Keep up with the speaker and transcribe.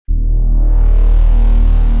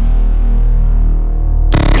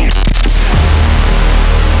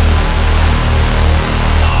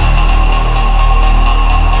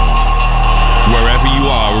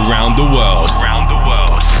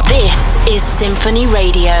SINPHONY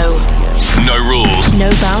Radio. No rules.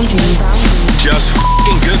 No boundaries. Just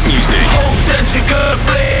f***ing good music. Hope that you could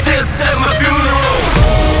play this at my funeral.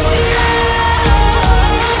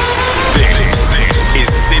 This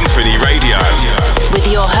is SINPHONY Radio. With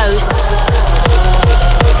your host,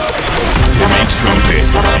 Timmy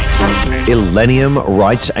Trumpet. Illenium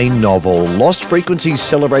writes a novel, Lost Frequencies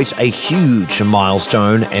celebrates a huge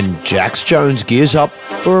milestone, and Jax Jones gears up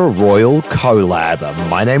for a royal collab.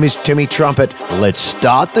 My name is Timmy Trumpet. Let's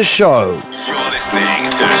start the show. You're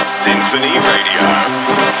listening to SINPHONY Radio.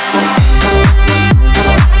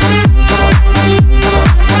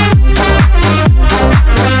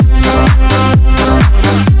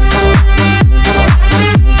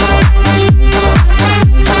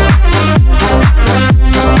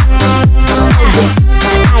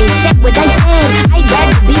 What I said, I'd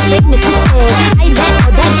rather be famous instead. I let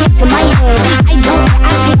all that get to my head. I don't care,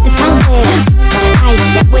 I pick the time bed. I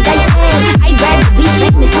said what I said, I'd rather be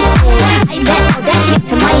famous instead. I let all that get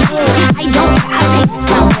to my head. I don't care, I pick the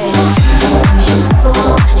time bed.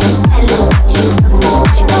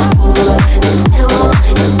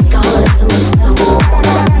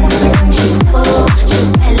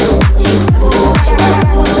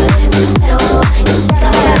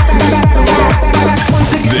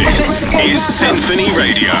 Is SINPHONY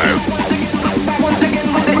Radio. Once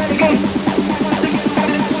again with the renegade.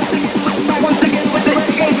 Once again with the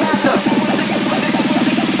renegade master.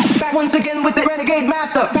 Once again with the renegade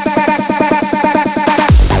master.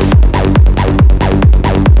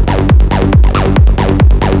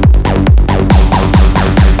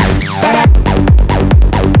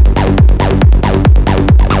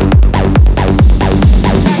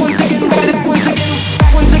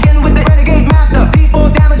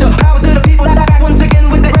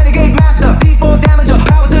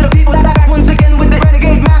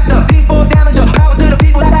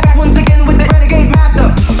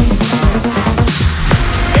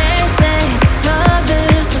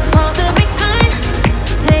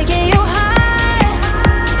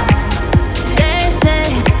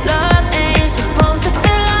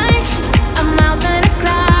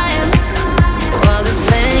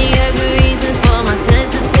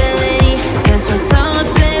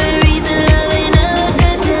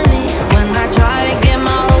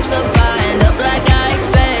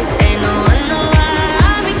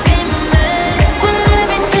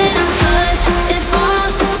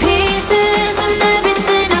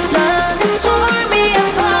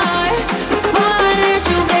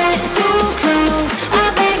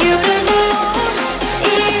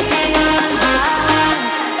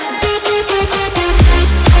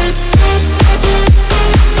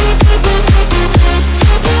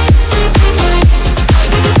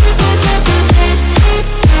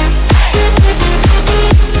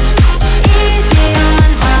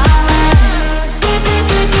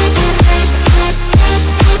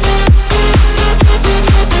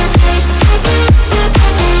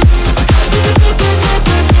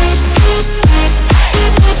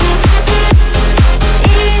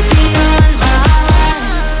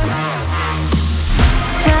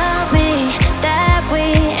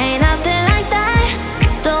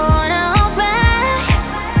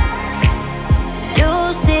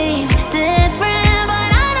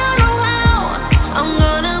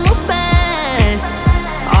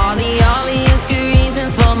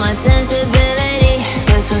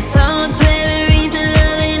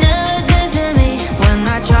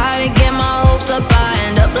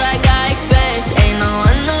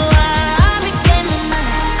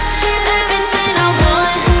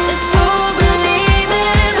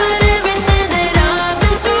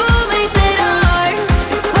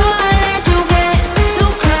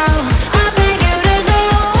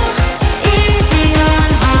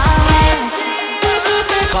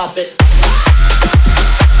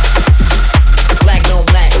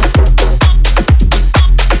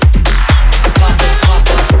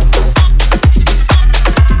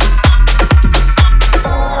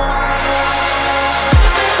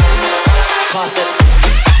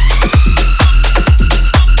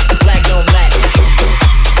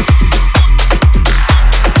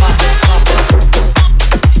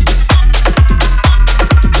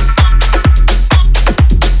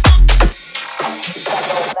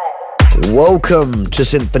 Welcome to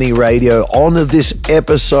SINPHONY Radio. On this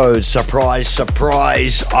episode, surprise,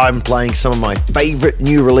 surprise, I'm playing some of my favorite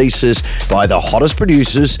new releases by the hottest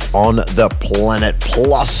producers on the planet.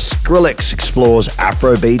 Plus, Skrillex explores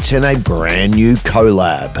Afrobeats in a brand new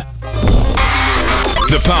collab.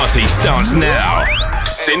 The party starts now.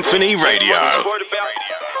 SINPHONY Radio.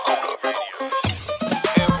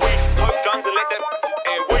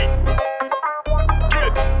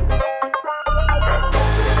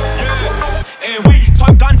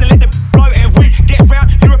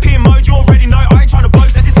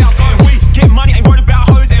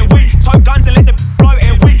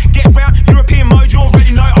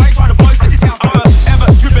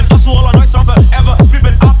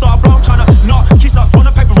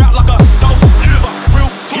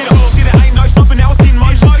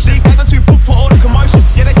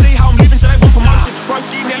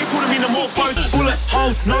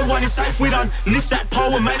 done. Lift that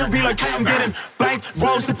pole and made it relocate. I'm getting bank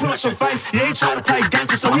rolls to pull up your face. Yeah, he tried to play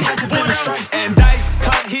gangster, so we had to demonstrate. And they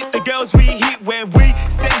can't hit the girls we hit when we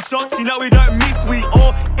send shots. You know we don't miss. We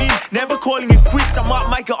all in, never calling it quits. I might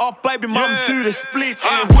make it off, baby mum, do the splits.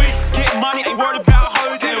 And we get money, ain't worried about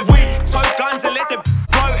hoes. And we tow guns and let them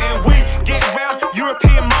go. And we get round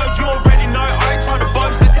European mode. You already know I ain't trying to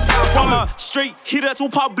boast. That's just how I'm a street hitter to a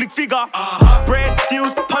public figure. Brand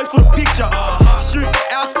deals, post for the picture. Shoot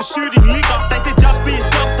outs to shooting liquor. They said just be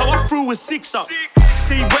yourself, so I threw a sixer.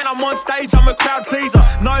 See, when I'm on stage, I'm a crowd pleaser.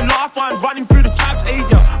 No lifeline, running through the traps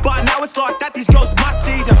easier. But now it's like that, these girls much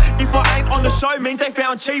easier. If I ain't on the show, means they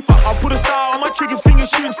found cheaper. I put a star on my trigger finger,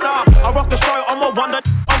 shooting star. I rock the show, I'm a wonder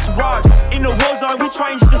entourage. In the war zone, we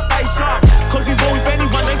train just to stay sharp. Cause we war with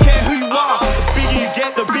anyone, don't care who you are. The bigger you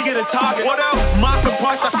get, the bigger the target. What else? Market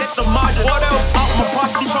price, I set the margin. What else? Up my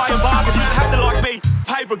price, you try and bargain. You don't have to like me,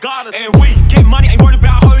 pay regardless. And we get money, ain't worried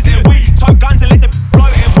about hoes. And we tow guns and let them blow.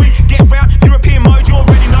 And we get round European mode, you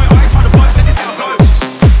already know. I ain't trying to boast, that's just how it goes.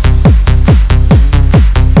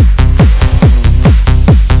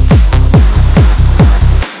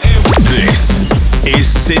 This is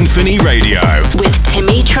Symphony Radio with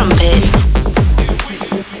Timmy Trumpet.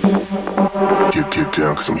 Get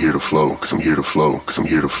down, cause I'm here to flow, cause I'm here to flow, cause I'm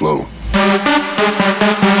here to flow.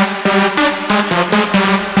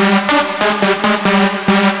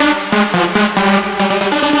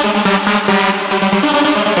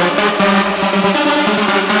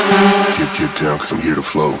 Get down, cause I'm here to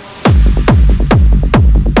flow.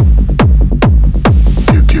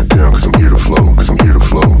 Get down, cause I'm here to flow, cause I'm here to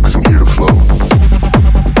flow, cause I'm here to flow.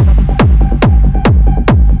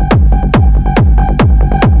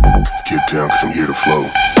 Get down, cause I'm here to flow.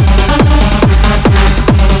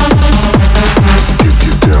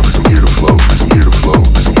 Get down, cause I'm here to flow, cause I'm here to flow,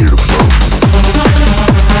 cause I'm here to flow.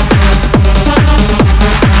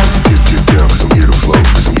 Get down, cause I'm here to flow,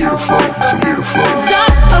 cause I'm here to flow, cause I'm here to flow.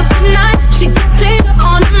 She got it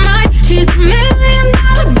on the mic. She's $1 million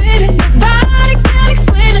baby. Nobody can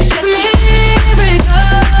explain it. She's a miracle.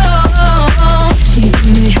 She's a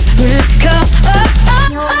miracle.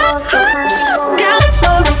 She got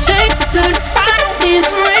for a change to the fire in the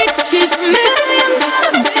rain. She's $1 million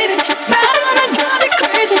baby. She's bound to drive you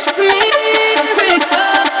crazy. She's a miracle.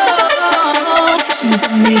 She's a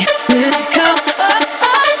miracle.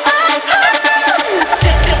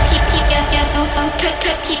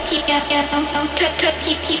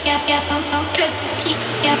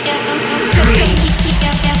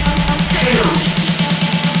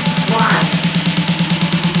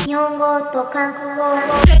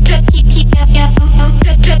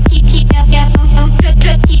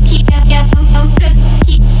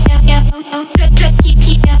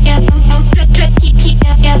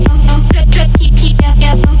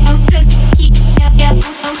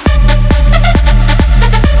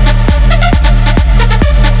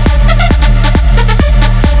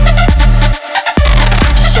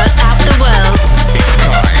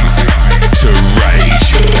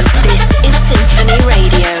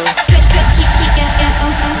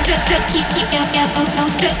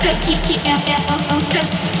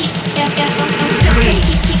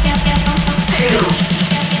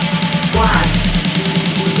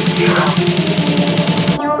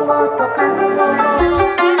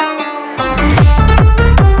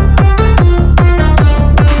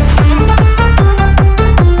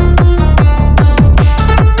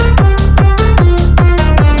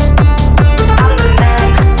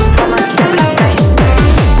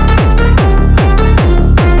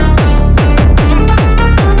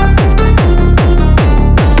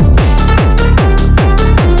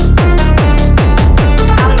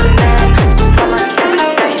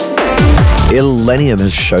 Illenium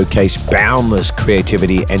has showcased boundless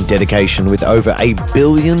creativity and dedication with over 1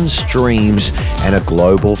 billion streams and a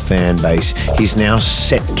global fan base. He's now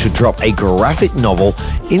set to drop a graphic novel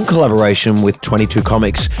in collaboration with 22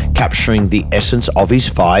 Comics, capturing the essence of his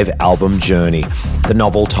 5-album journey. The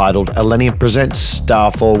novel, titled Illenium Presents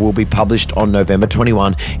Starfall, will be published on November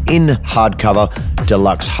 21 in hardcover,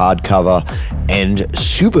 deluxe hardcover, and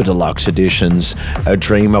super deluxe editions. A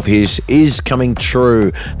dream of his is coming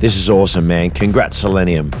true. This is awesome, man. Congrats,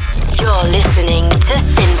 Illenium. You're listening to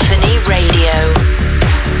Symphony Radio.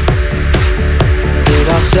 Did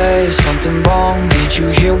I say something wrong? Did you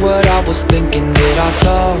hear what I was thinking? Did I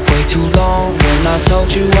talk way too long when I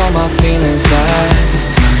told you all my feelings that night?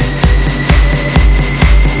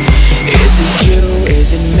 Is it you?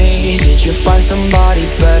 Is it me? Did you find somebody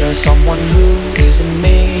better? Someone who isn't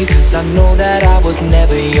me? 'Cause I know that I was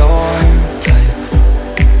never your type.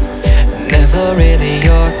 Never really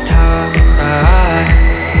your type.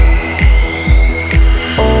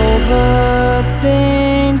 Over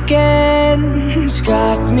mind's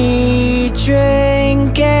got me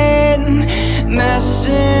drinking,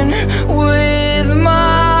 messing with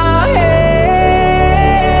my head.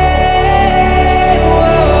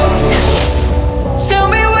 Whoa. Tell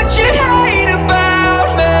me what you hate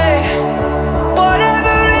about me.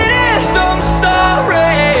 Whatever it is, I'm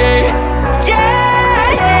sorry.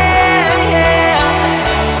 Yeah, yeah, yeah.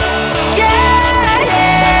 Yeah,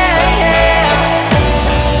 yeah, yeah.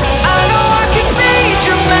 I know I can be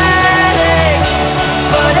dramatic,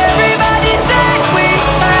 but everybody said we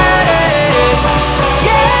had it.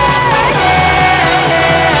 Yeah, yeah,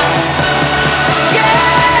 yeah. Yeah,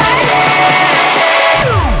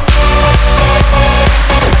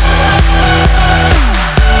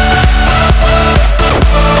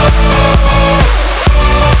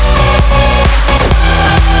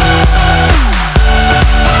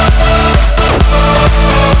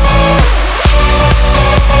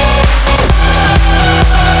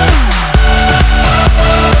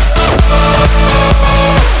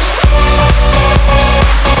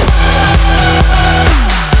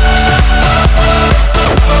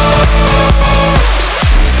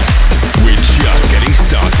 We're just getting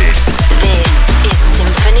started. This is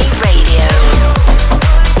Symphony Radio.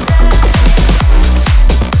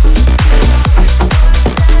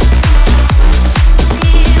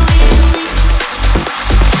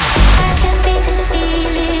 I can beat this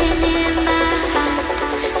feeling in my heart,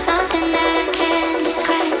 something that I can't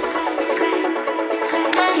describe.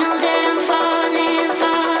 I know that I'm falling,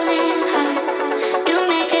 falling hard. You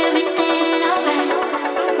make everything alright.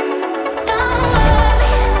 Don't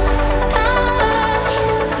worry,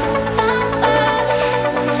 don't worry,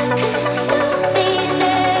 'cause you mean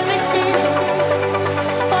everything.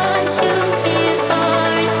 Want you here for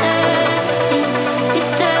eternity,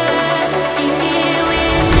 eternity here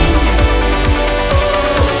with me.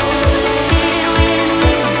 Here with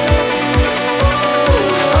me,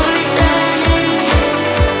 for eternity,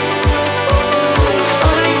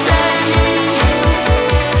 for eternity,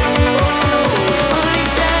 for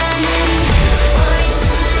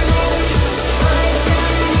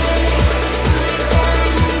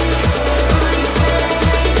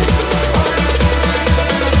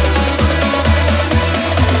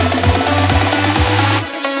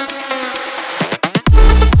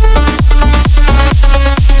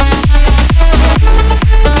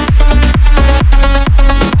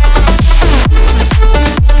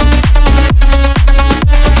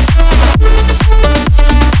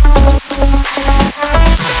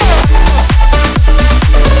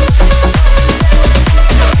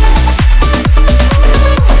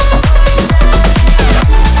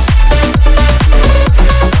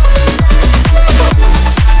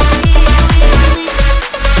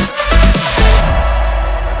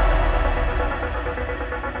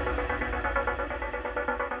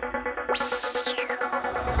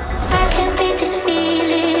I can beat this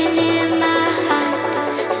feeling in my heart,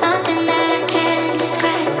 something that I can't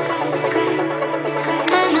describe.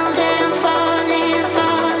 I know that I'm falling,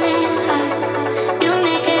 falling hard. You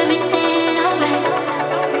make everything alright.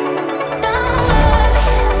 Don't worry,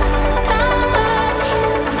 don't worry,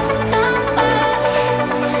 don't worry,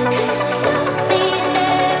 'cause you mean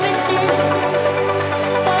everything.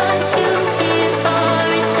 Want you here for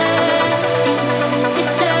eternity,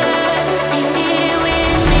 eternity here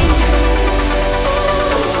with me.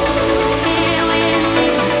 Here with me,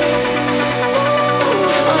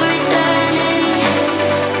 for eternity,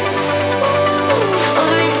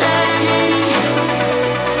 for eternity,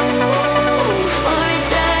 for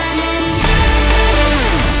eternity.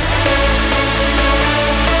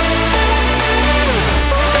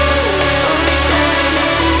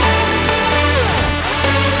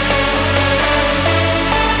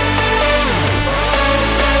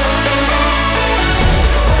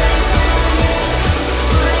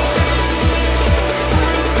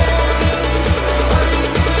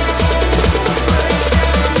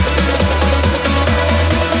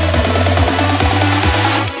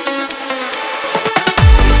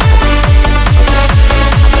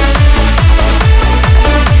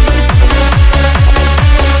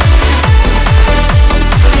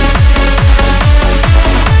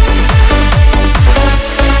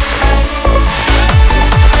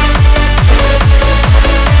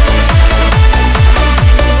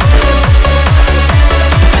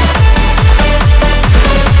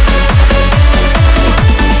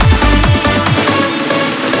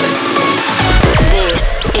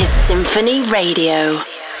 This is Symphony Radio.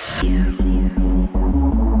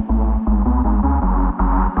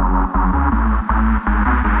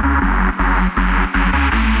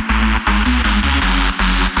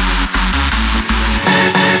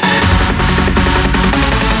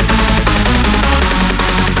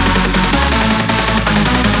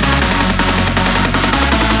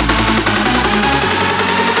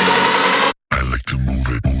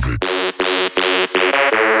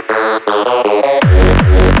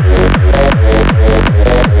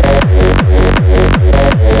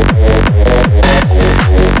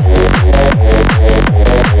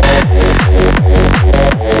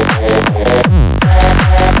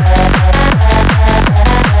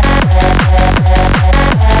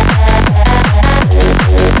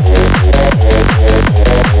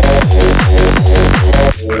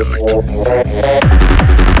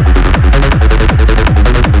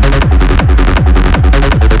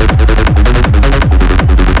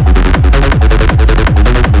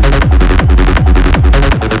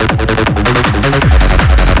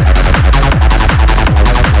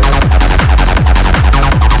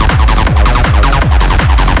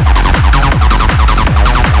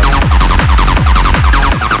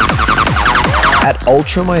 At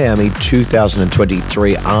Ultra Miami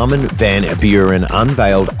 2023, Armin van Buuren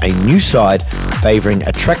unveiled a new side favouring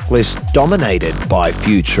a track list dominated by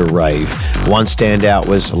future rave. One standout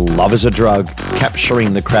was Love is a Drug,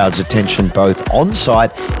 capturing the crowd's attention both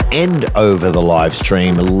on-site and over the live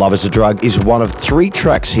stream. Love is a Drug is one of 3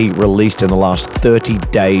 tracks he released in the last 30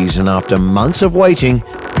 days, and after months of waiting,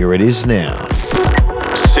 here it is now.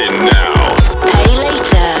 Sin now. Pay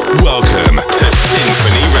later. Welcome to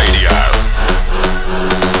SINPHONY Radio.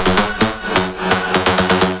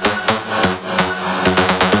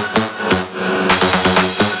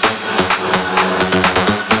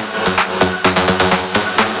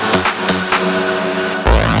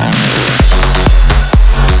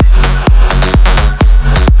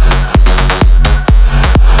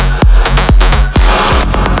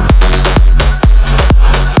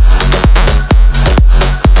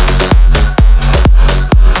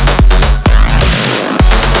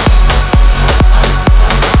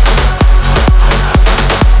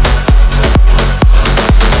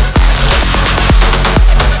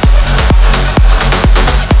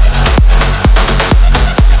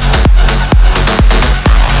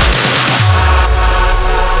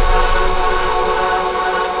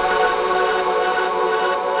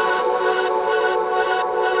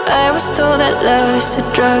 I was told that love is a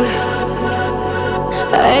drug.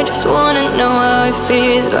 I just wanna know how it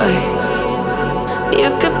feels like. You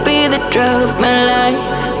could be the drug of my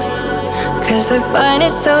life, 'cause I find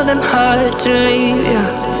it so damn hard to leave you.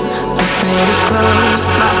 Afraid to close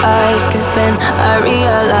my eyes, 'cause then I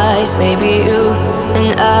realize maybe you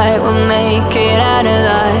and I will make it out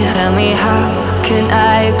alive. Tell me, how can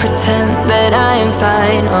I pretend that I am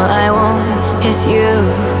fine? All I want is you.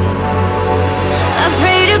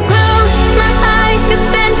 Afraid to close my eyes, 'cause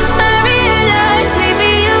then I realize maybe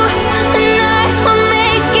you and I will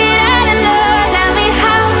make it out alive. Tell me,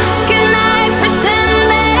 how can I pretend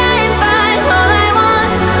that I am fine? All I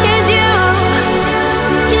want is you.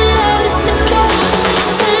 Your love is a drug.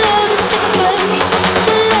 Your love is a drug.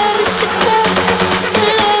 Your love is a drug.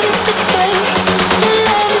 Your love is a drug. Your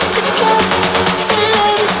love is a drug. Your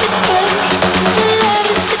love is a drug. Your love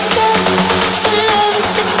is a drug. Your love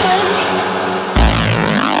is a drug.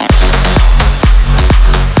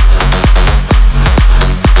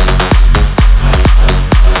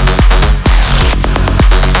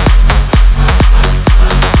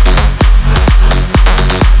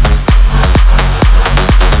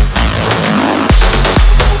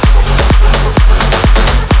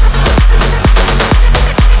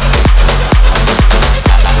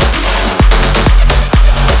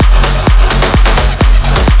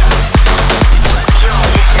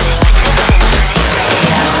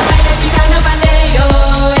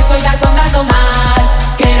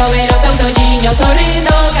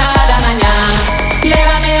 Sorrindo cada mañana.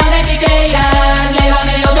 Lévame onde ti queiras,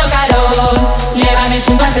 lévame ao teu carón. Lévame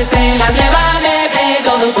xunto ás estrelas, lévame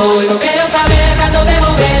preto do sol. Só quero saber cando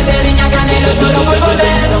debo verte, riña canelo, choro por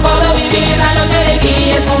volver. Non podo vivir na loxe de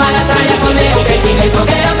ti, espuma nas praias onde o que ti. Só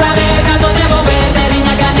quero saber cando debo verte,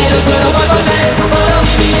 riña canelo, choro por volver. Non podo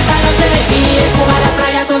vivir na loxe de ti, espuma nas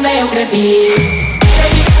praias onde eu crecí.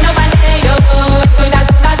 No panteiro, escoitas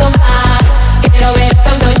ondas do mar. Quero ver os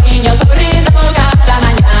teus olliños sorrindo cada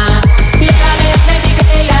mañá. Lévame onde ti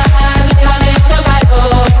queiras, lévame ao teu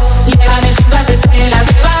carón. Lévame xunto ás estrelas,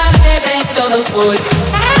 lévame preto do sol.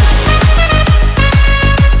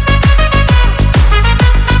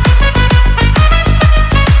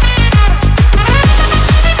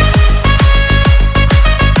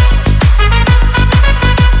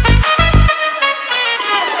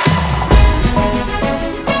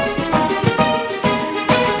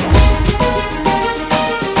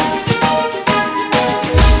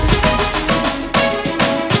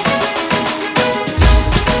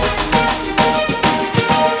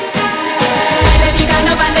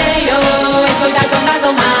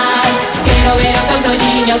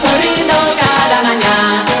 Sorrindo cada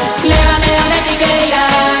mañá. Lévame onde ti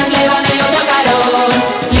queiras, lévame ao teu carón.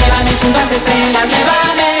 Lévame xunto ás estrelas,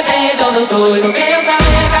 lévame preto do sol. Só quero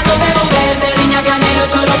saber cando debo verte, riña canelo,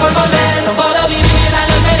 choro por volver. Non podo vivir na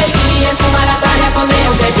loxe de ti, espuma nas praias onde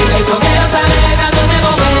eu crecí. Só quero saber cando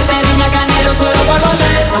debo verte, riña canelo, choro por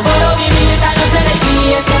volver. Non podo vivir na loxe de ti,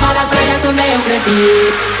 espuma nas praias onde eu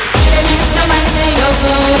crecí. No manteiro,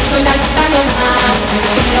 coidas do mar.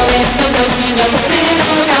 Quero ver teus olliños sorrindo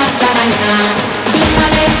cada mañá.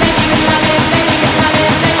 Lévame, lévame, lévame, lévame,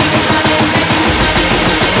 lévame, lévame.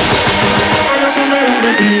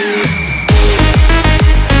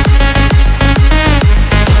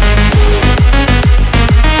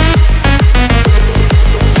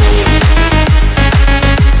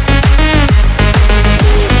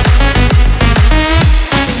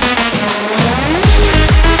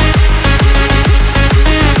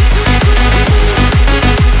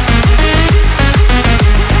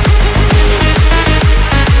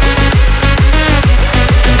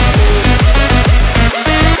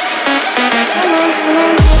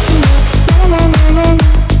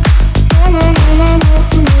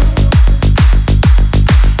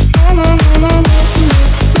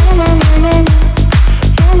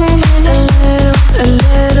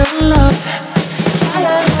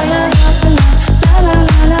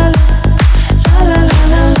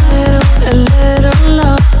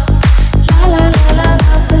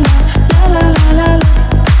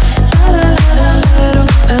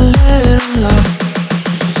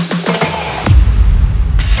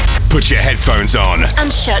 headphones on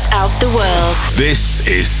and shut out the world. This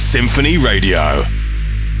is Symphony Radio.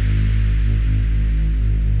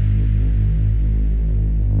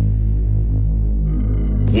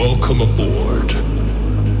 Welcome aboard.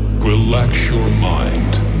 Relax your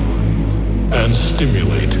mind and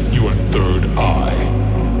stimulate your third eye.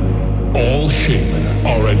 All shaman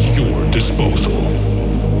are at your disposal.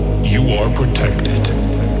 You are protected.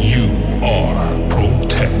 You are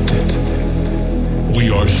protected. We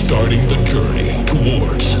are starting the journey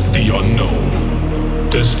towards the unknown.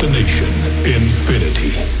 Destination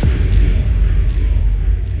Infinity.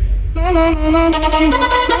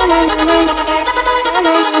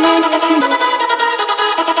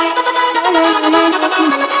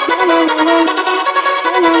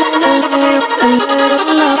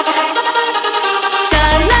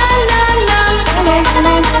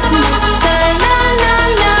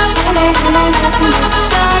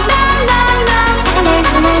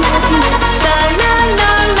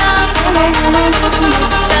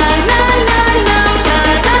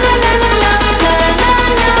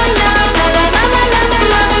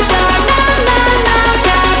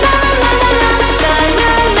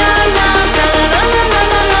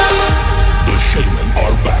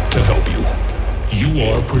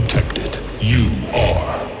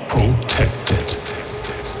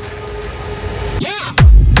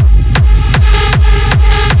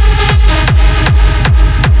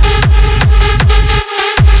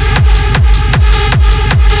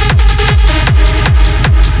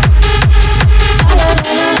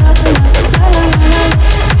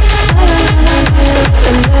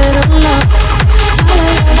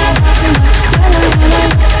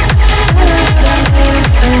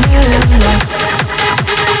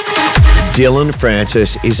 Dylan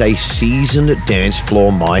Francis is a seasoned dance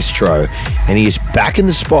floor maestro, and he is back in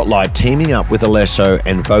the spotlight teaming up with Alesso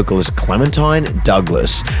and vocalist Clementine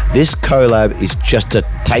Douglas. This collab is just a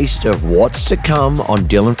taste of what's to come on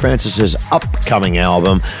Dylan Francis's upcoming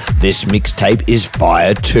album. This mixtape is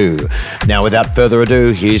fire too. Now, without further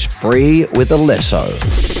ado, here's Free with Alesso.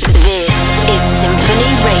 This is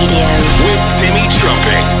Symphony Radio with Timmy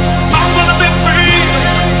Trumpet. I'm gonna be free,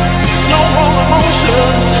 no more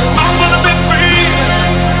emotions. I'm gonna be free,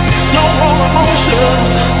 no more emotions.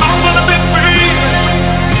 I'm gonna be free,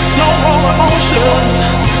 no more emotions.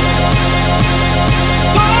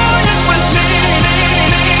 Flying with me.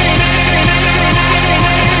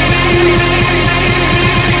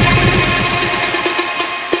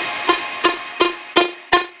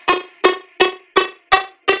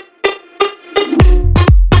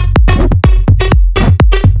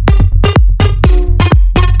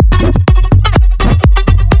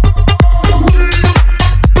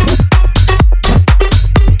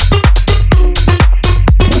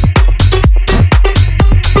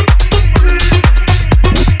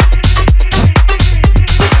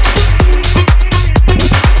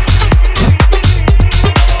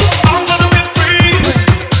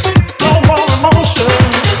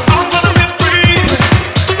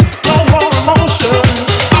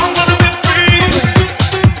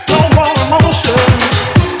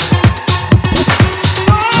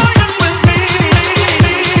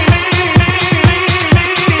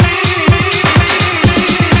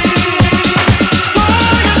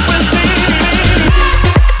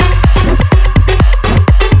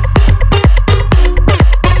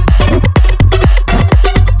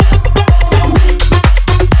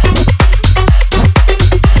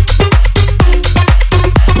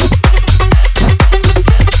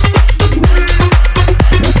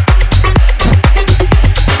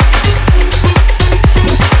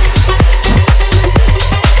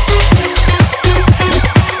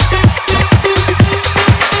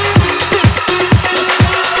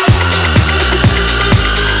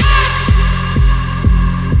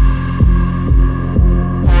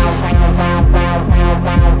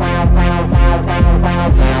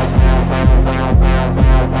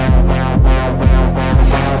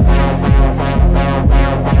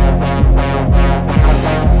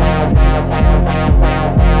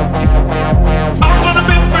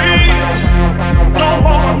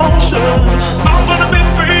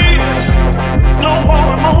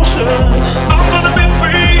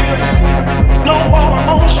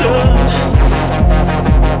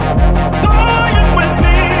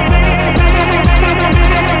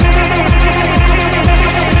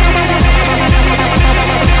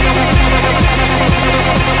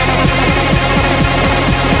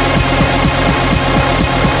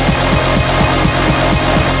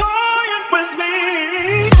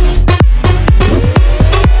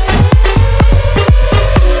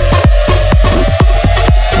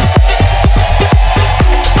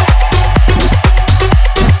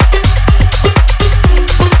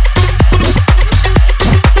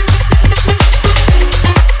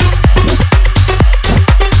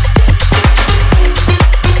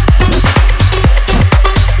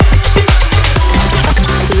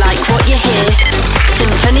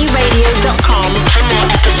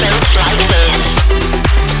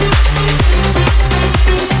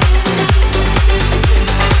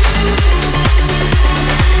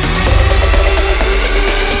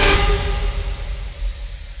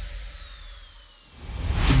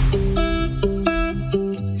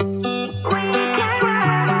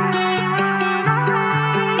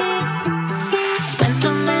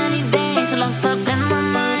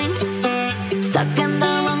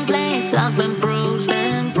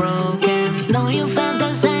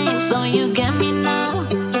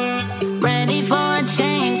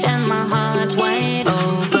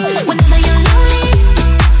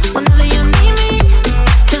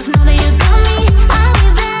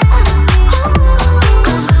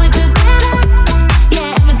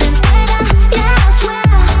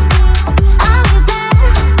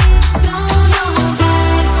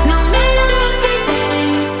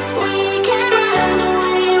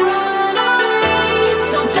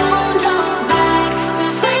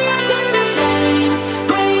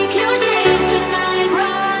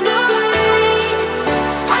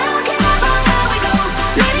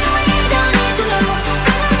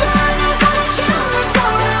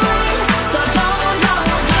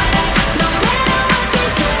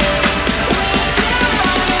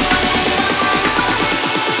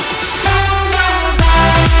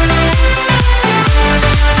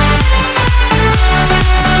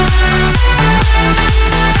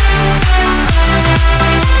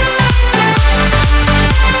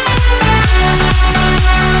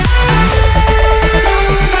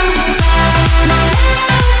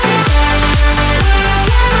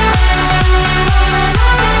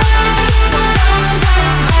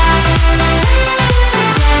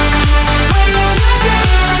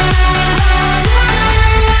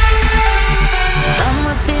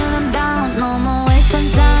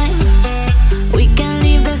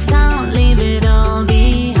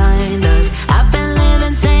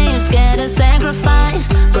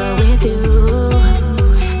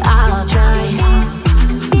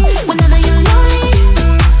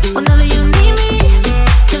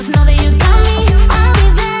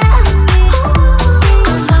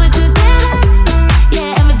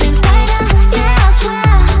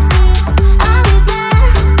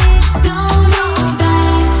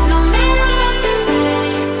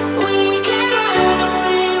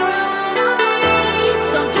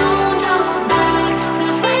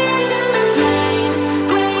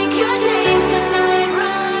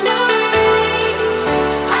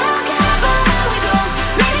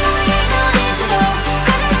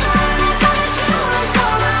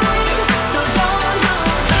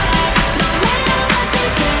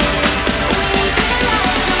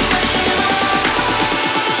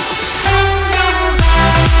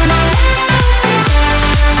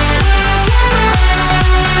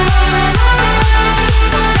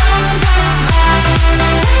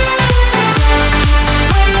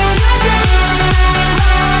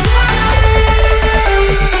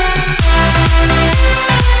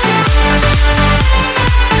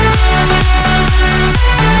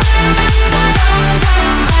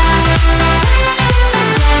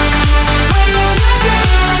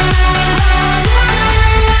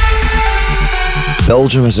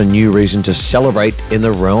 Belgium has a new reason to celebrate in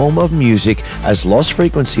the realm of music as Lost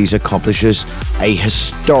Frequencies accomplishes a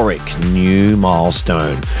historic new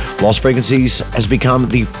milestone. Lost Frequencies has become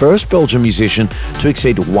the first Belgian musician to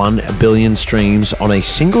exceed 1 billion streams on a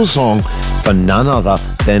single song for none other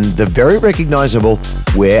than the very recognizable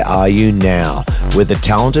Where Are You Now with the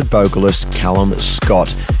talented vocalist Callum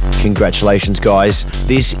Scott. Congratulations, guys.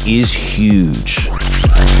 This is huge.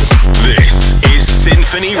 This is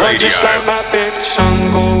Symphony Radio. Just like my favorite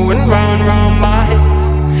song going round and round my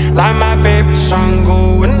head. Like my favorite song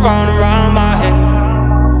going round and round my head.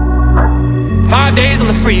 5 days on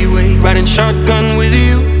the freeway, riding shotgun with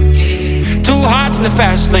you. 2 hearts in the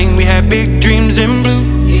fast lane, we had big dreams in blue.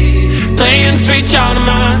 Playing sweet child of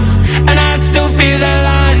mine, and I still feel that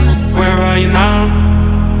line. Where are you now?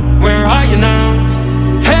 Where are you now?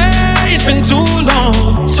 Hey, it's been too long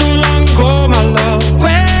ago, my love.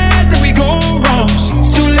 Where did we go wrong?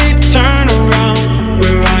 Too late to turn around.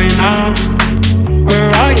 Where are you now? Where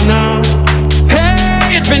are you now?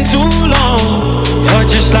 Hey, it's been too long. You're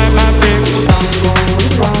just like my favorite song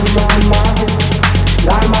going round and round my head.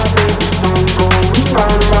 Like my favorite song going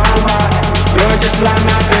round and round my head. You're just like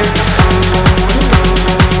my favorite song going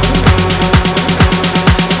round and round.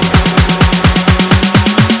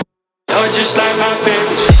 You're just like my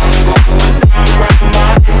favorite song going round and round my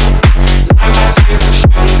head. Like my favorite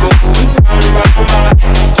song going round and round my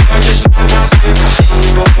head. You're just like my favorite song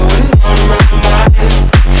going round and round my head.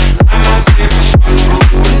 Like my favorite song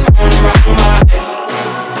going round and round my head.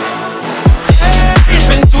 Hey, it's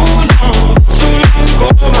been too long ago,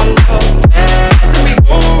 my love. Where did we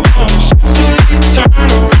go wrong? Too late to turn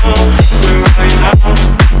around. Where are you now?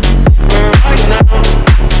 Where are you now?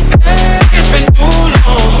 Hey, it's been too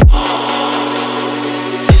long.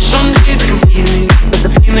 Some days I can feel it, but the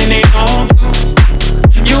feeling ain't all blue.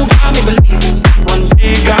 You got me believing one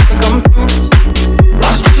day you gotta come through.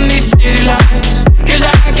 Lost in these city lights, 'cause I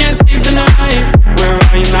can't sleep tonight. Where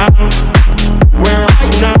are you now? Where are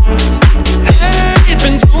you now? Hey, it's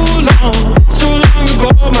been too long ago,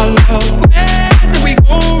 my love. Where did we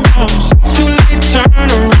go wrong? Too late to turn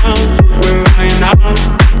around. Where are you now?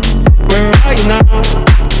 Where are you now?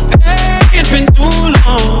 Hey, it's been too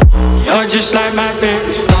long. You're just like my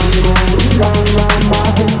favorite song going round and round my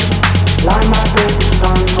head. Like my favorite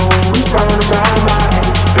song going round and round my head.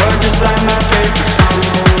 You're just like my favorite song going.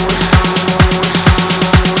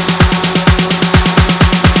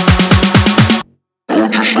 You're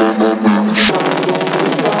just like my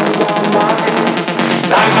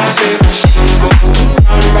favorite song going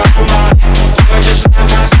round and round my head. Like my favorite song going round and round my head. You're just like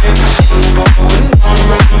my favorite song going round and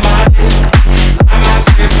round my head. Like my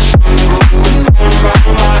favorite song going round and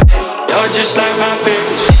round my head. You're just like my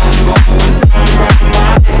favorite song going round and round my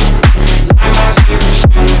head. Like my favorite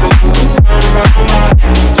song going round and round my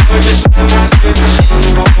head. You're just like my favorite song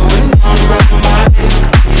going round and round my head.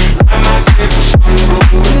 Like my favorite song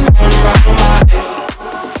going round and round my head.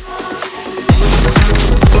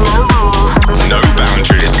 No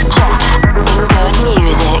boundaries. Just good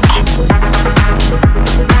music.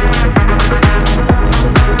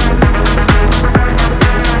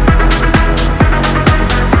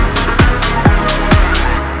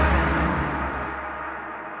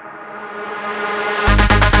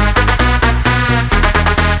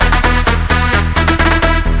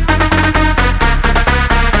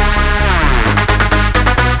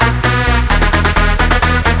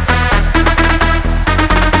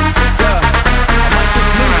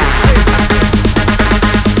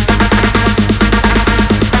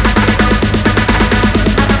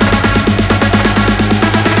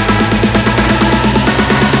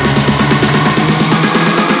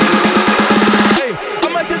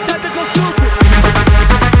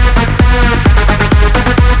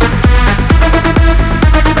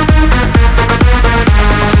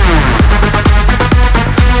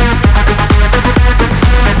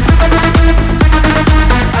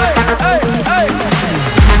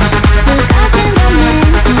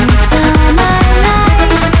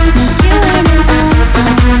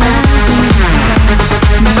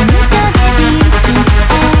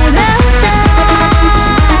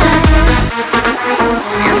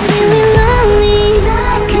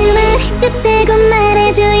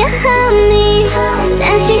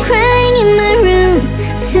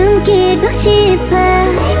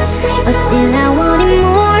 But still I want it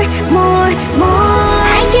more, more, more.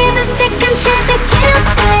 I give a second chance to kill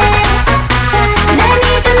it. 날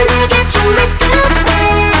믿어 내게 정말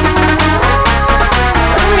stupid.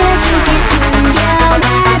 우려주게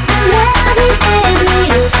숨겨놨던 love is deadly.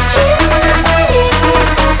 Killing me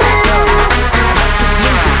so down.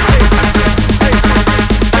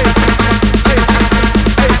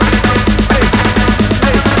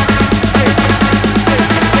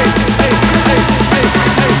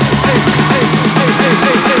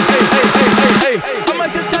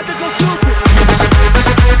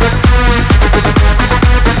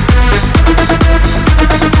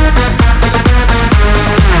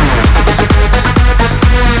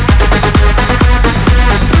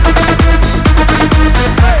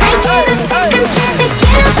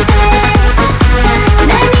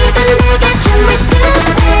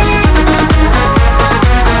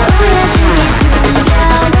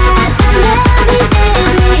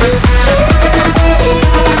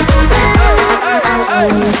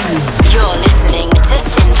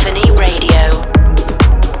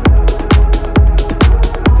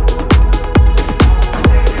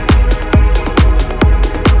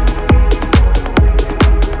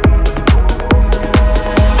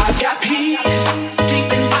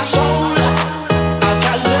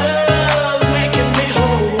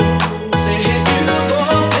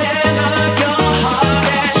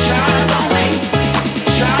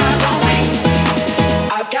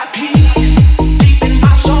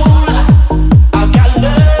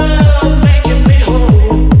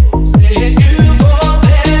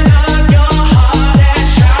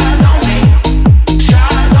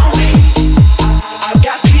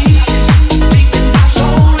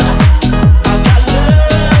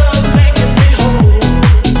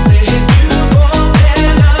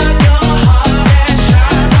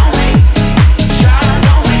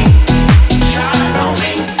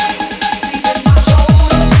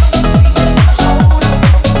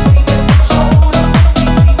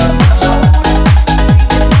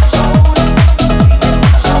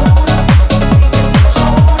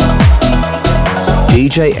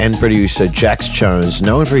 DJ and producer Jax Jones,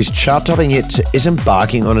 known for his chart-topping hits, is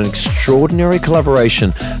embarking on an extraordinary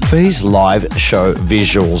collaboration for his live show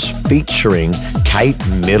visuals featuring Kate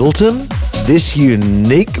Middleton. This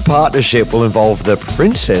unique partnership will involve the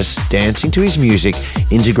princess dancing to his music,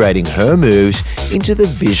 integrating her moves into the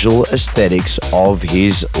visual aesthetics of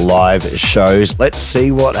his live shows. Let's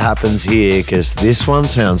see what happens here, because this one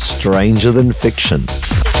sounds stranger than fiction.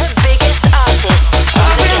 The biggest artists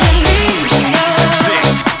of the game.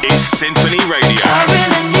 This is Symphony Radio. I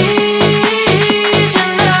really need you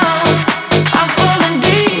now. I'm falling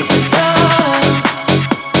deep down.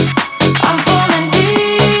 I'm falling deep.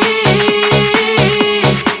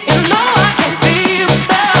 You know I can't be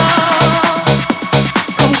without.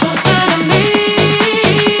 Come closer to me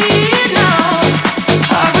now.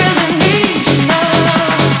 I really need you now.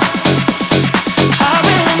 I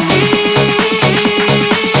really need.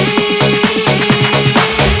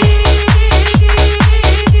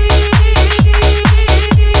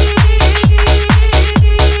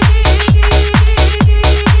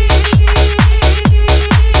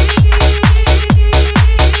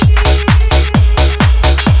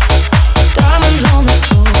 Diamonds on the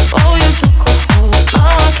floor, oh you took a hold,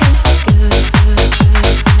 now I can't forget.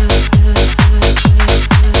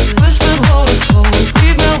 Whispered waterfalls,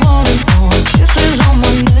 leave me wanting more, kisses on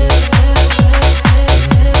my neck.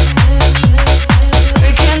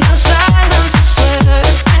 Breaking the silence, I swear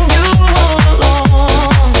it's been you all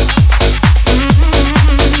along.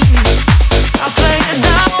 I play it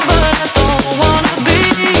down, but I don't wanna be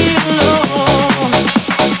alone.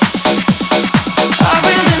 I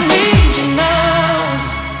really need you now.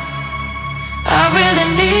 I really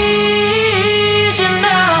need you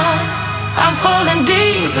now. I'm falling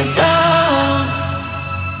deeper down.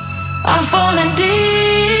 I'm falling deep.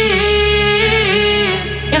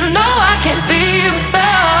 You know I can't be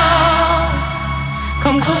without.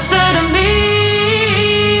 Come closer to me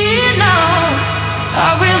now. I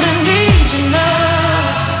really need you now.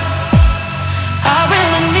 I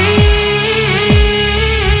really need.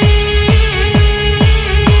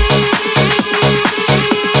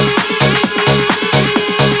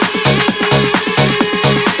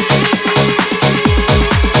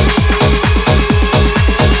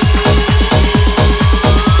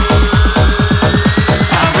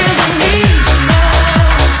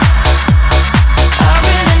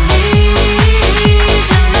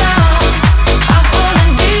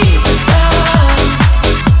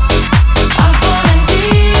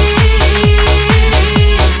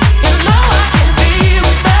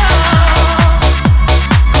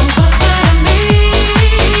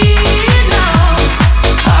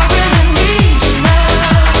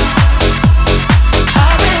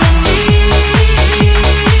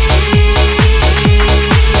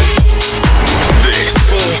 This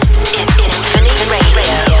is Symphony Radio.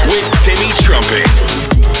 with Timmy Trumpet.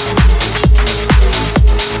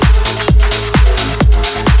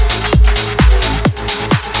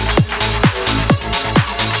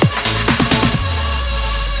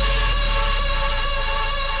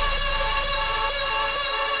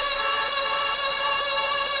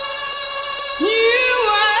 You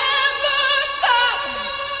are at the top.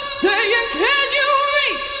 Say you can you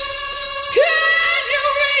reach? Can you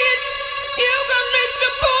reach? You can reach to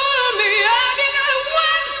pull me up. You gotta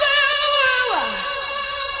want to.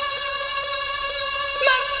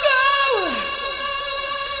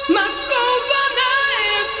 My soul's on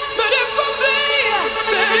ice, but it will be,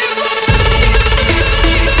 said it will be.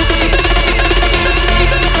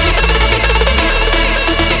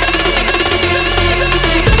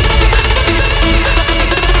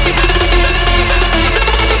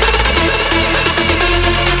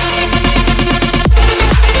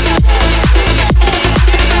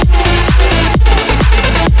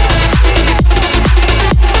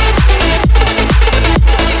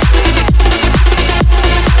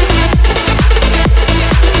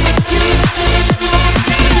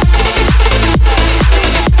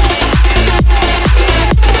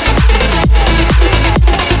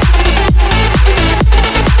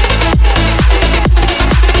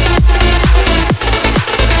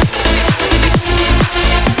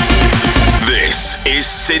 This is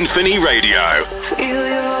Symphony Radio. Feel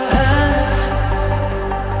your hands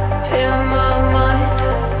in my mind,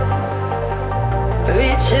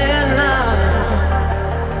 reaching out,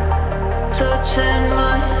 touching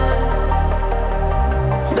mine.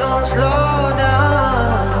 Don't slow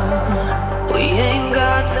down, we ain't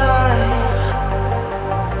got time.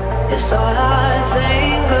 It's all I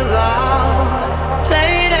think about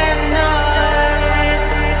late at night.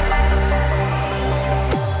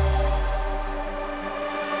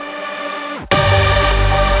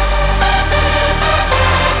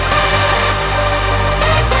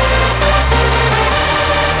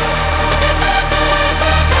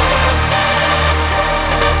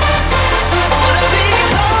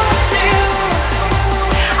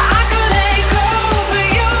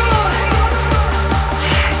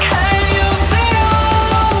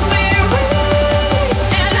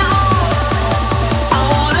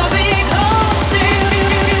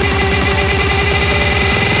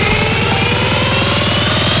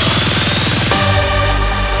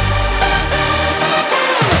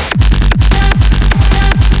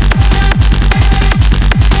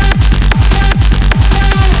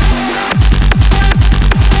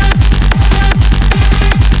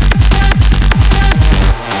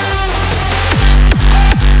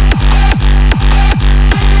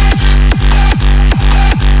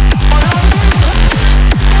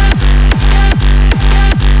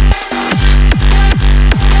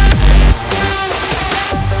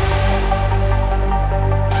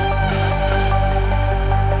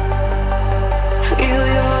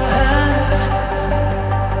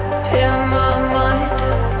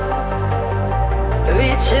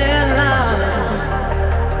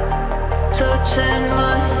 watching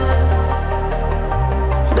mine.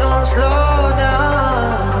 Don't slow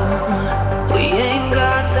down, we ain't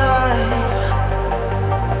got time.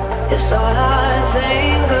 It's all I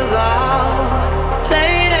think about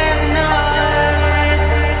late at night.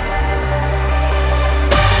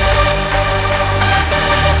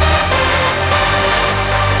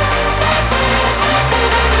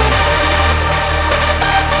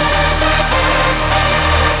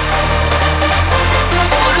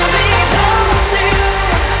 Wanna be close to you,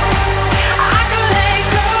 I can let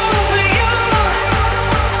go for you.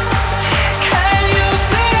 Can you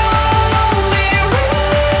feel me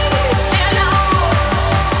reaching out?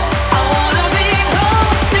 I wanna be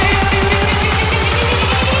close to you.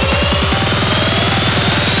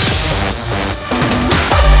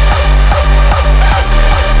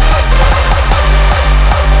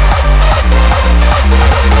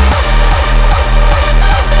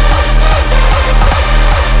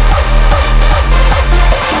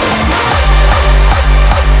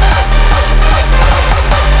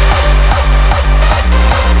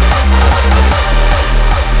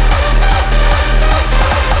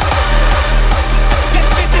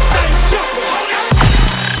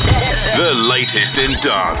 The latest in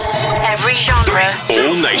dance. Every genre.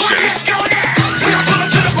 All nations.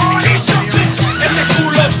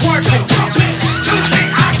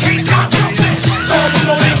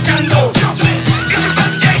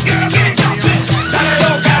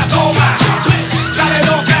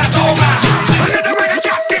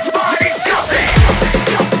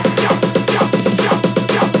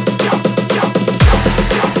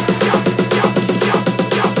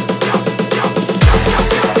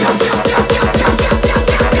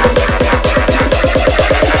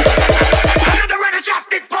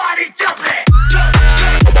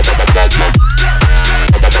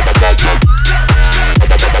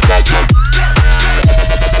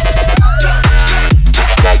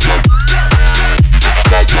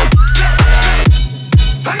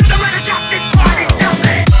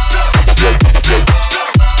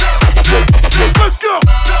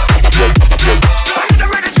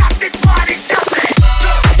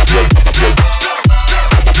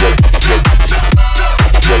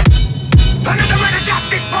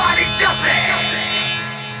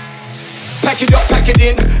 Pack it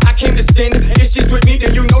in, I came to sin. If she's with me,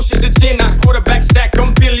 then you know she's the 10. I quarterback stack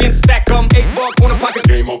 'em, billion stack 'em. 8 ball corner pocket,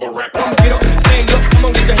 game over rap. Come get up, stand up, come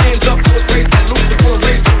on, get your hands up. I was raised by loose, I'm gonna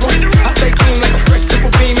raise the roof. I stay clean like a fresh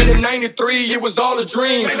triple beam. And in '93, it was all a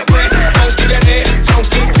dream. Fresh, don't do that ass,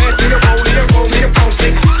 chunky. Pass me the roll me the funky.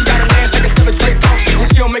 She got a man like a 7-tray funky. And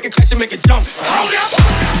she don't make it catch, she make it jump. Hold up!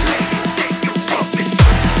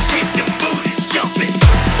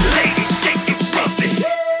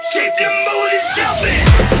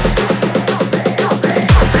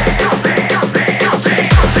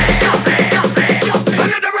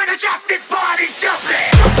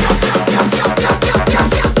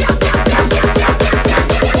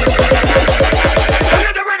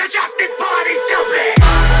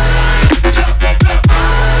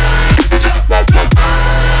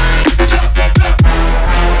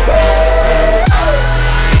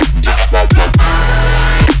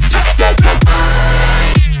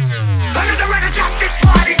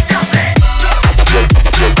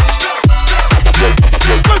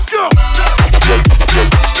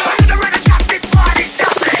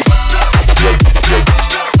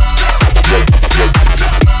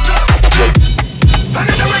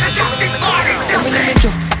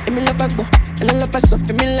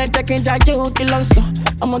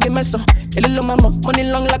 I'ma get mess up. A little mama, money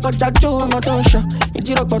long like a tattoo. I'm not on show. You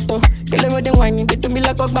tiro koto. Kill me with the wine, get to me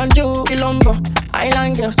like a banjo. Kilombo,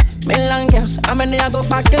 island girls, mainland girls. I'm in there, I go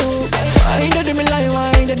back to. Why they do me like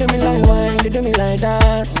wine? They do me like wine. They do me like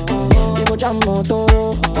that. You go jam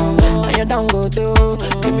moto, and you down go to.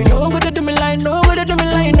 Baby, no go to do me like, no go to do me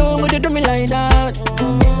like, no go to do me like that.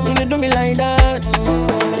 You do me like that.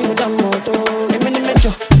 You go jam moto. Give me the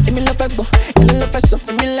metro, give me the pegbo, give me the peso,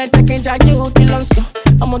 give me like taking jaju, kilonso.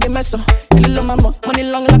 I'ma get mess up. Little mama, money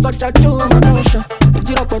long like a tattoo. I'm not on show. You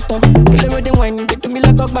tiro koto, kill me with the wine, get to me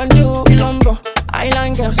like a banjo. Kilombo,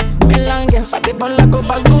 island girls, mainland girls. I dey ball like a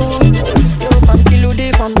bagoon. Yo fam, kill you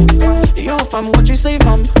day fam. Yo fam, what you say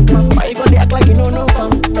fam? Why you gonna act like you know no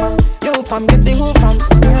fam? Yo fam, get the whole fam.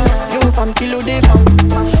 Yo fam, kill you day fam.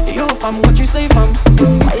 Yo fam, what you say fam?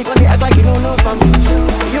 Why you gonna act like you know no fam?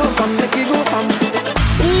 Yo fam, make you go fam.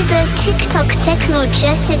 Liebe TikTok-Techno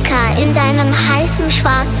Jessica in deinem heißen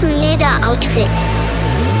schwarzen Lederoutfit.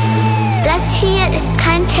 Das hier ist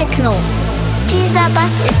kein Techno. Dieser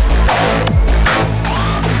Bass ist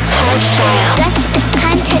Hardstyle. Das ist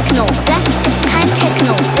kein Techno. Das ist kein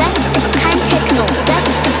Techno. Das ist kein Techno. Das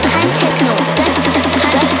ist kein Techno.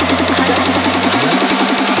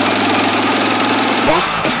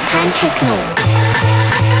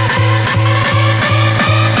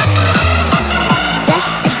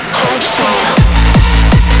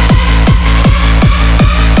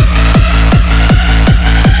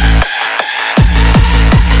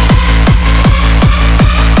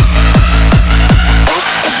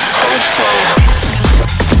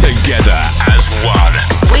 Together as one.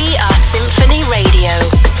 We are Symphony Radio.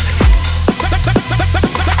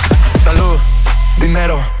 Salud,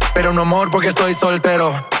 dinero, pero no amor porque estoy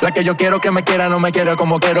soltero. La que yo quiero que me quiera no me quiere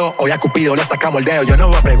como quiero. Hoy a Cupido le sacamos el dedo, yo no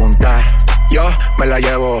voy a preguntar. Yo me la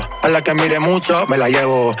llevo, a la que mire mucho me la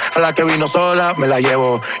llevo, a la que vino sola me la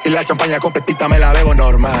llevo, y la champaña completita me la bebo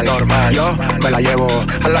normal, normal. Yo me la llevo,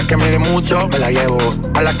 a la que mire mucho me la llevo,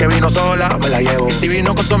 a la que vino sola me la llevo, y si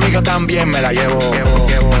vino con su amiga también me la llevo.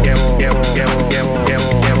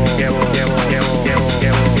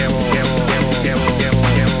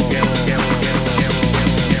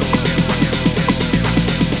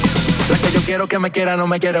 La que yo quiero que me quiera no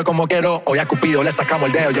me quiere como quiero. Hoy a Cupido le sacamos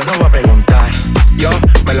el dedo, yo no voy a preguntar. Yo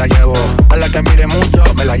me la llevo, a la que mire mucho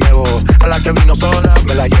me la llevo, a la que vino sola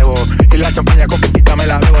me la llevo, y la champaña completita me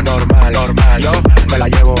la bebo normal, normal. Yo me la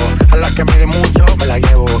llevo, a la que mire mucho me la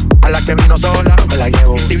llevo, a la que vino sola me la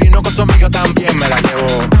llevo, y si vino con su amiga también me la llevo.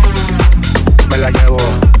 Me la llevo,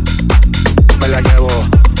 me la llevo,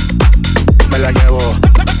 me la llevo,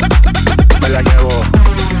 me la llevo,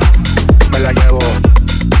 me la llevo,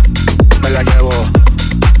 me la llevo,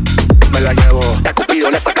 me la llevo. A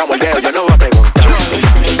Cupido le sacamos el dedo, yo no voy a preguntar. You're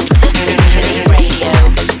listening to Symphony Radio.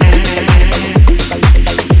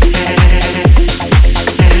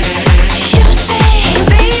 You say,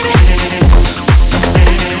 baby.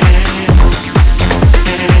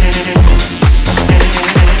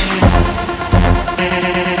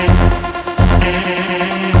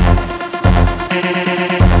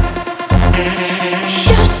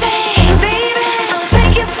 You say, baby, I'll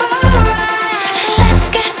take you for a ride. Let's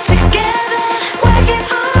get together, work it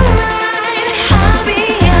all night. I'll be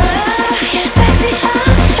your love, your sexy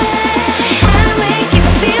affair. I'll make you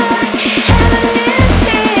feel like heaven is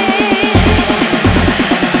here.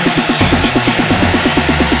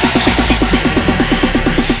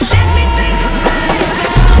 Let me think about it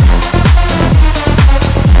now.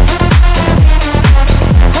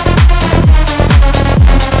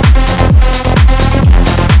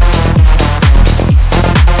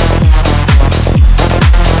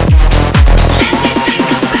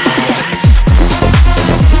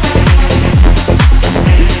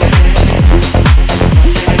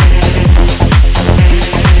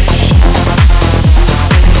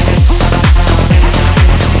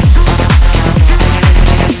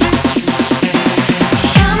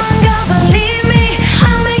 Come on, girl, believe me,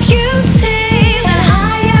 I'll make you see that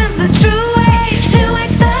I am the true way to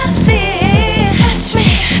ecstasy. Touch me,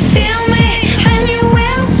 feel me, and you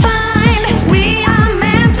will find we are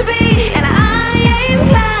meant to be, and I ain't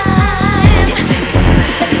blind. Let me think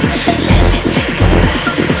about it. Let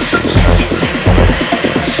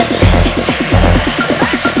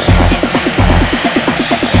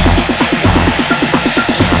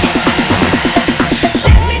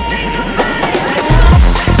me think about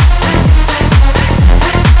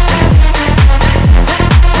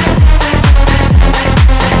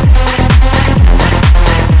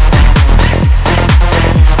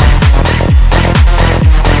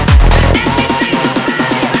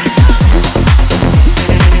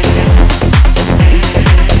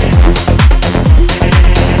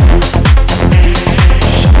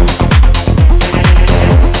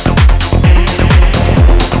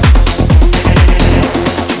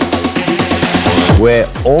We're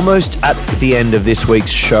almost at the end of this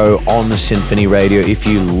week's show on Symphony Radio. If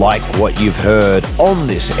you like what you've heard on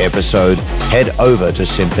this episode, head over to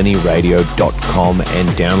symphonyradio.com and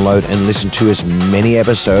download and listen to as many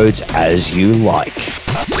episodes as you like.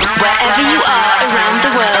 Wherever you are around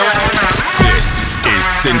the world. This is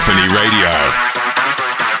Symphony Radio.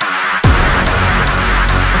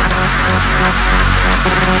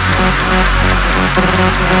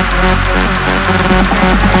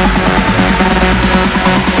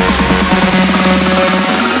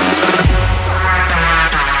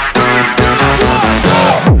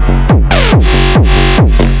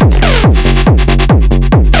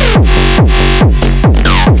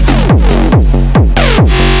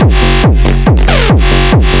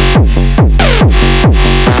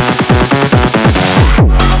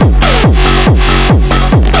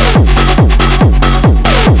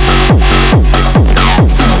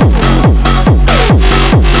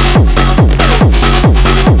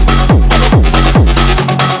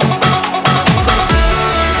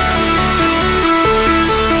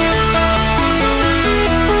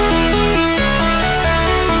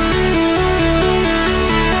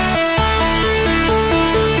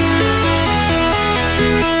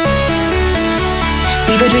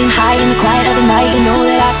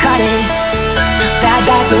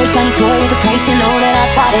 Little shiny toy with a price, you know that I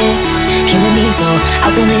bought it. Killing me slow,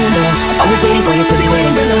 out the window. I'm always waiting for you to be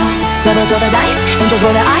waiting below. Devils roll the dice, angels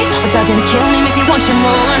roll their eyes. What doesn't kill me makes me want you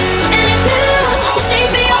more. And it's new, the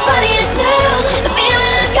shape of your body is new. The feeling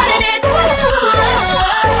I've got it, it's cool,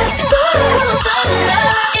 summer.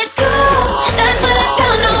 It's cool, that's what I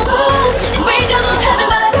tell no rules. And break up of heaven,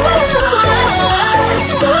 but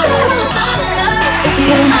it's cool, summer.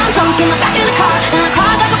 I'm drunk in the back of the car, and I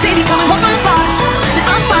cried like a baby coming home from the bar. Said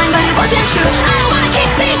I'm fine, but it wasn't true. I don't wanna keep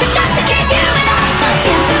secrets just to keep you and I stuck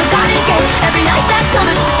in through the garden gate. Every night that's so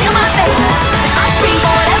much to seal my fate. And I scream for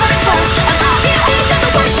whatever it's worth. And I'll get hate, that's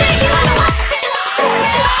the worst thing you ever want.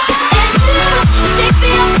 It's new, the shape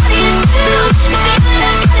of your body is new. The feeling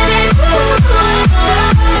I've got it, it's cool, summer.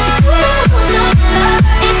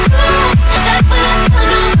 It's cool, that's what I tell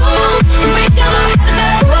no rules. And break up of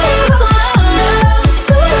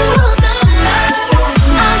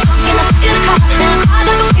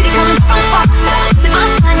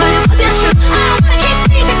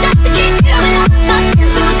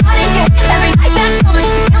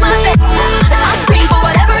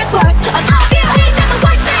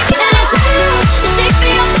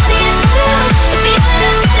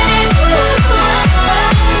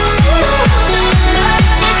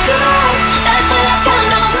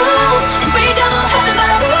heaven,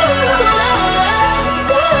 but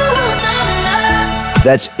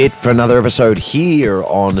That's it for another episode here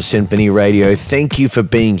on Symphony Radio. Thank you for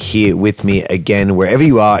being here with me again, wherever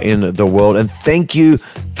you are in the world. And thank you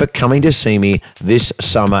for coming to see me this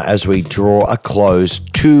summer as we draw a close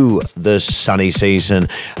to the sunny season.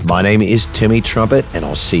 My name is Timmy Trumpet, and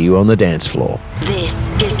I'll see you on the dance floor. This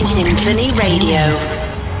is Symphony Radio.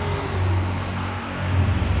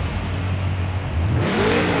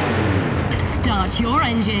 Start your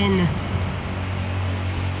engine.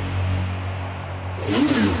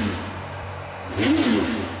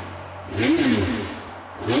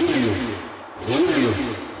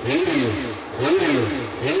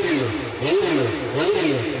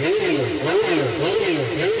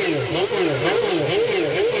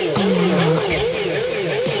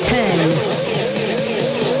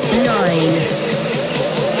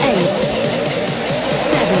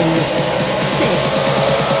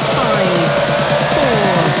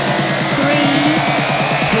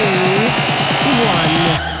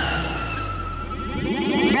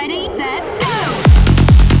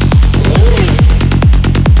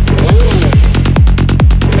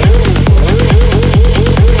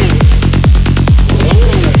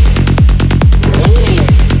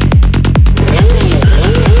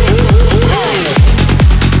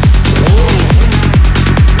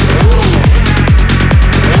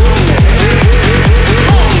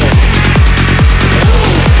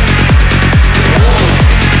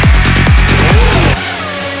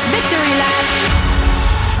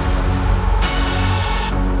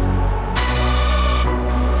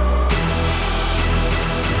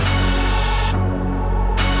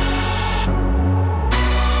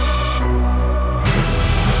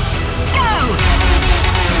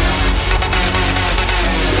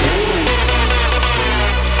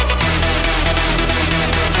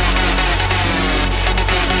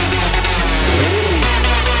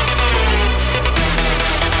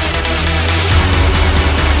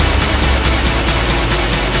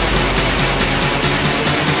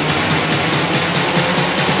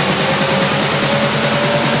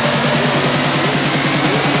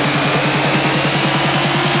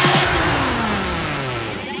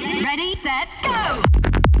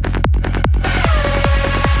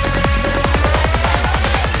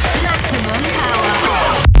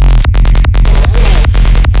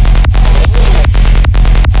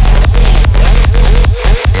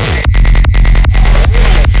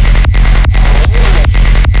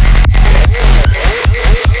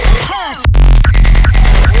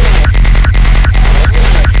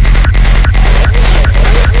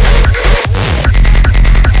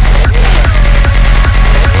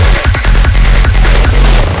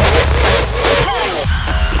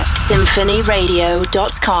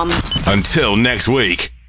 SymphonyRadio.com. Until next week.